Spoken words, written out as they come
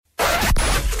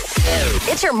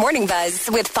It's your Morning Buzz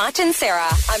with Foch and Sarah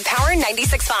on Power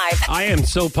 96.5. I am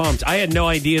so pumped. I had no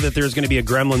idea that there was going to be a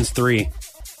Gremlins 3.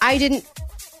 I didn't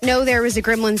know there was a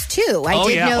Gremlins 2. I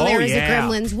did know there was a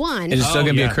Gremlins 1. Is it still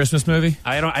going to be a Christmas movie?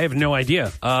 I have no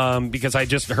idea because I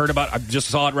just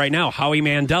saw it right now. Howie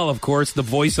Mandel, of course, the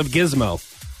voice of Gizmo.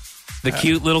 The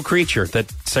cute little creature that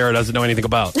Sarah doesn't know anything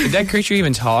about. Did that creature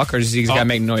even talk, or does he got to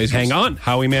make noises? Hang on.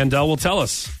 Howie Mandel will tell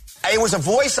us. It was a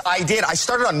voice I did. I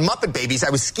started on Muppet Babies. I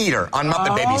was Skeeter on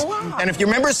Muppet Babies. Wow. And if you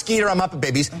remember Skeeter on Muppet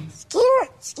Babies...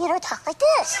 Skeeter talk like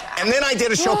this. And then I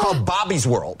did a show called Bobby's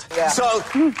World. Yeah. So...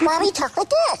 Bobby talk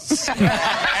like this. and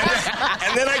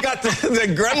then I got the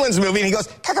Gremlins movie, and he goes...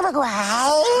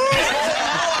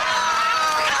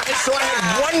 So I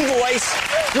had one voice,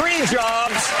 3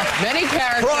 jobs. Many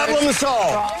characters. Problem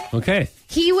solved. Okay.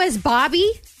 He was Bobby?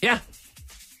 Yeah.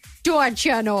 Don't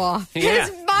you know? Yeah,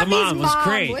 Bobby's the mom was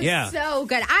great, was yeah. so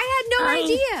good. I had no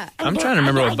idea. I'm trying to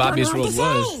remember what Bobby's World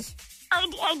was. I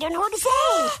don't know what to say.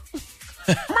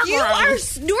 You are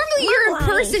normally your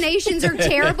impersonations are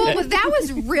terrible, but that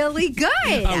was really good.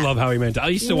 I love Howie Mandel. I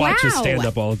used to watch his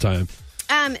stand-up all the time.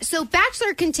 So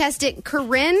Bachelor contestant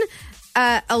Corinne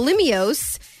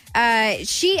Alimios,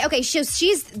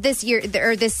 she's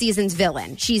this season's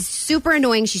villain. She's super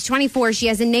annoying. She's 24. She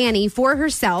has a nanny for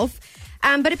herself.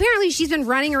 But apparently she's been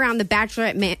running around the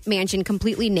Bachelorette mansion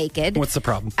completely naked. What's the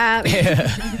problem?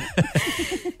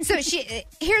 So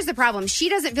here's the problem. She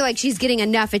doesn't feel like she's getting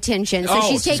enough attention, so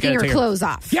she's taking her clothes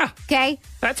off. Yeah. Okay?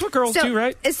 That's what girls do,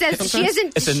 right? It says Sometimes. she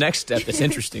isn't... It's the next step. It's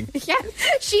interesting. Yeah.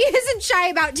 She isn't shy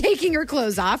about taking her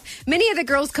clothes off. Many of the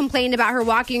girls complained about her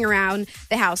walking around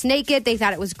the house naked. They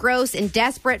thought it was gross and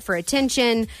desperate for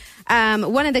attention.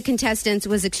 One of the contestants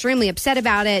was extremely upset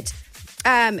about it.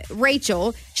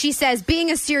 Rachel, she says, being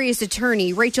a serious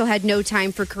attorney, Rachel had no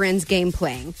time for Corinne's game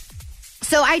playing.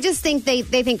 So I just think they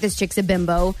think this chick's a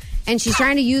bimbo, and she's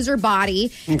trying to use her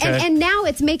body. Okay. And now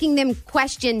it's making them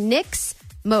question Nick's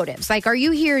motives. Like, are you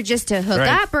here just to hook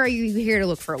up, or are you here to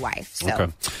look for a wife? So. Okay.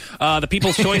 The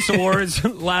People's Choice Awards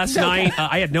last night,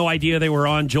 I had no idea they were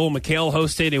on. Joel McHale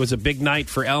hosted. It was a big night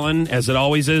for Ellen, as it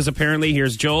always is, apparently.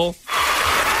 Here's Joel.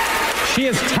 She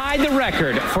has tied the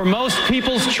record for most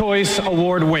People's Choice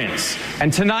Award wins.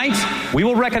 And tonight, we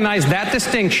will recognize that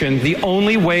distinction the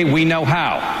only way we know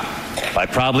how. By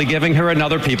probably giving her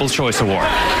another People's Choice Award.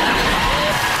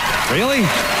 Really?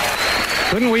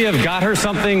 Couldn't we have got her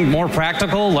something more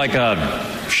practical, like a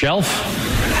shelf?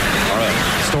 Or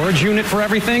a storage unit for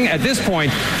everything? At this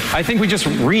point, I think we just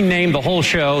rename the whole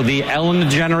show the Ellen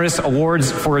DeGeneres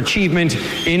Awards for Achievement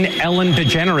in Ellen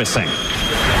DeGeneresing.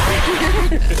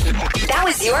 That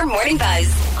was your Morning Buzz.